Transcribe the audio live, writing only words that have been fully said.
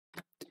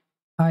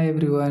Hi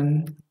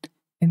everyone.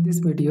 In this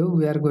video,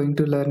 we are going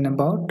to learn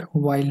about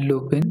while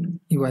loop in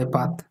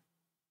UiPath.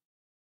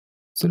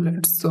 So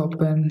let's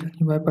open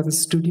UiPath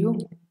Studio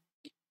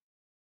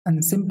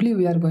and simply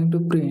we are going to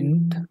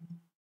print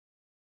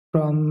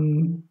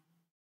from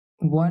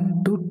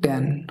 1 to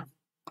 10.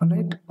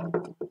 Alright.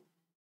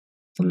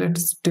 So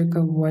let's take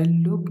a while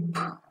loop.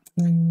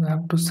 You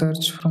have to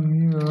search from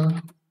here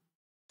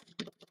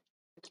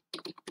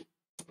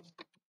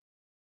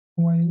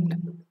while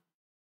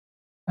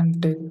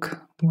and take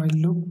while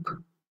loop.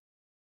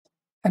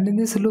 And in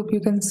this loop, you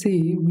can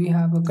see we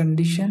have a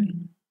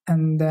condition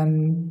and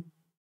then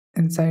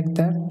inside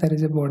that there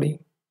is a body.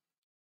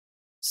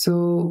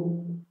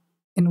 So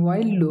in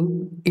while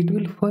loop, it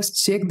will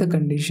first check the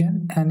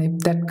condition, and if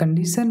that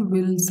condition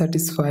will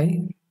satisfy,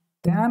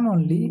 then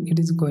only it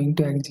is going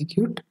to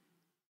execute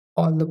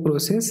all the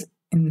process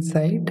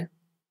inside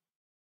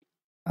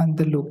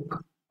the loop.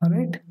 All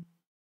right.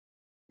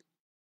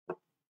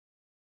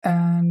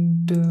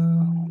 And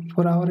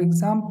for our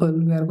example,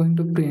 we are going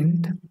to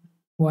print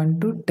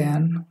 1 to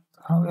 10.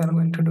 How we are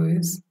going to do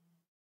is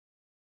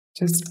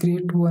just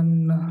create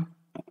one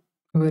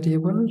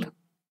variable,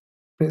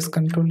 press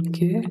Ctrl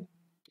K,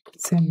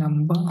 say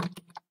number,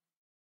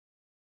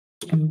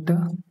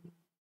 enter,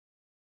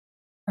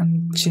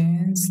 and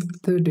change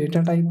the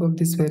data type of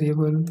this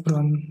variable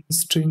from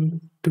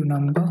string to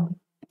number.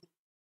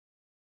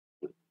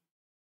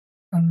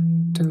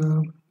 And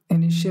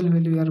initial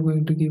value we are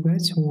going to give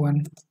as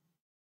 1,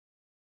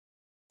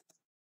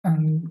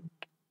 and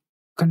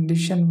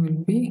condition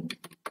will be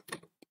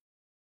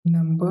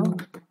number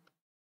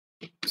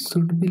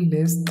should be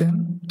less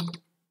than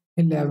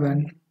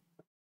 11,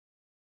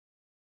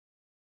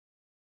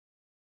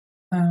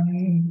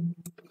 and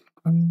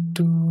going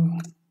to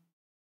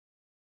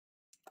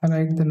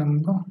write the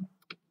number,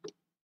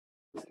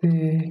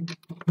 say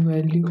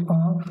value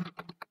of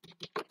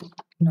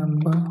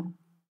number,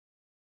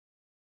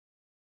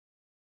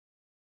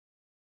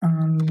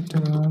 and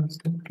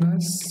say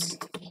plus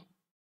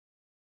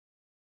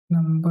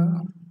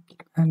number,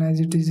 and as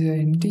it is an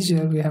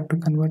integer we have to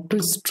convert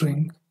to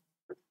string,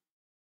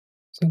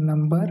 so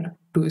number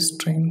to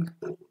string.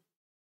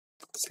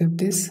 Save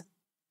this.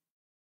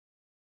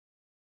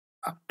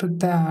 After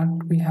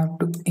that we have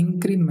to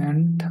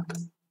increment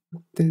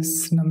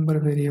this number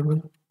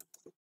variable,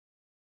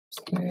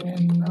 say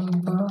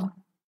number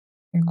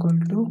equal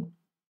to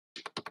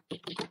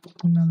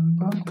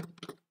number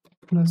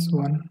plus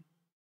 1.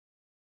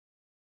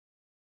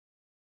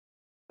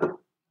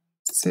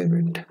 Save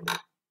it.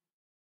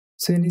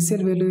 So initial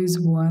value is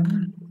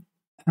 1,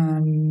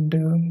 and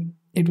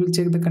it will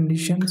check the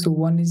condition. So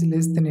 1 is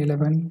less than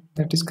 11,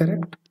 that is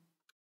correct.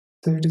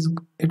 So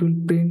it will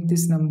print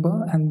this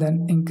number and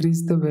then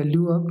increase the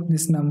value of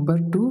this number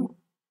to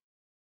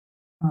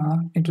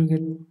it will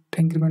get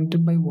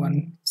incremented by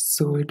 1,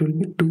 so it will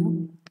be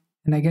 2,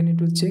 and again it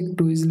will check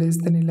 2 is less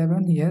than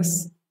 11,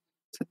 yes.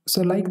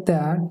 So like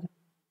that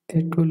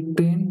it will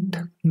print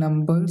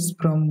numbers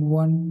from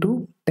 1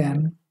 to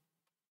 10.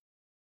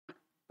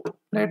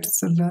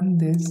 Let's run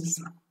this.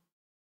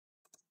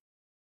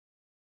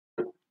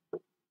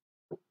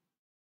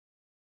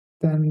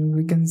 Then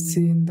we can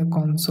see in the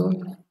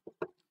console.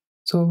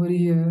 So over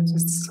here,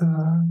 just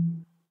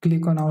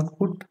click on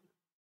output,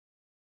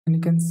 and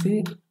you can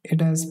see it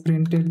has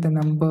printed the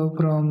number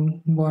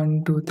from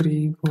 1, 2,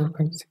 3, 4,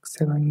 5, 6,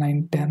 7,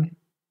 9, 10.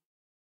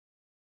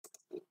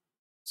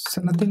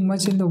 So nothing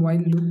much in the while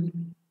loop.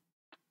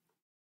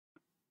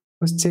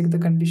 First check the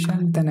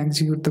condition, then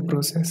execute the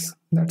process.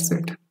 That's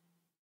it.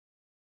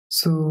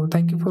 So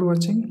thank you for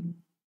watching.